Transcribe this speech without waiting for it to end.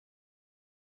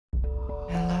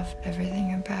love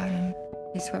everything about him.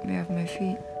 He swept me off my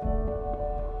feet.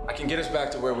 I can get us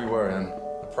back to where we were, Em.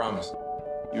 I promise.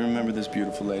 You remember this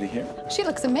beautiful lady here? She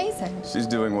looks amazing. She's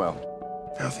doing well.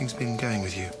 How have things been going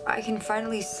with you? I can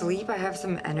finally sleep. I have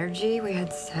some energy. We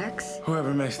had sex.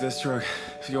 Whoever makes this drug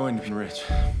is going to be rich.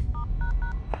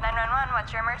 911,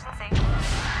 what's your emergency?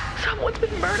 Someone's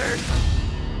been murdered.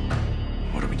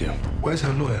 What do we do? Where's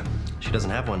her lawyer? She doesn't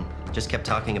have one. Just kept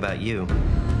talking about you.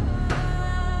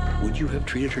 Would you have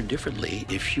treated her differently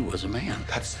if she was a man?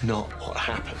 That's not what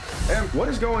happened. Em, what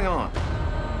is going on?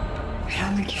 I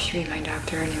don't think you should be my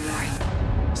doctor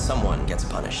anymore. Someone gets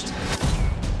punished.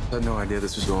 I had no idea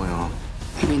this was going on.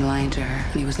 You've been lying to her,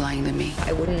 and he was lying to me.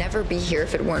 I would never be here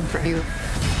if it weren't for you.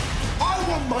 I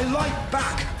want my life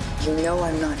back! You know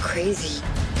I'm not crazy.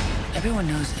 Everyone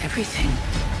knows everything.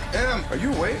 Em, are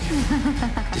you awake?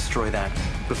 Destroy that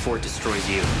before it destroys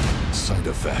you. Side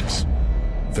Effects,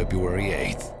 February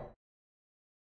 8th.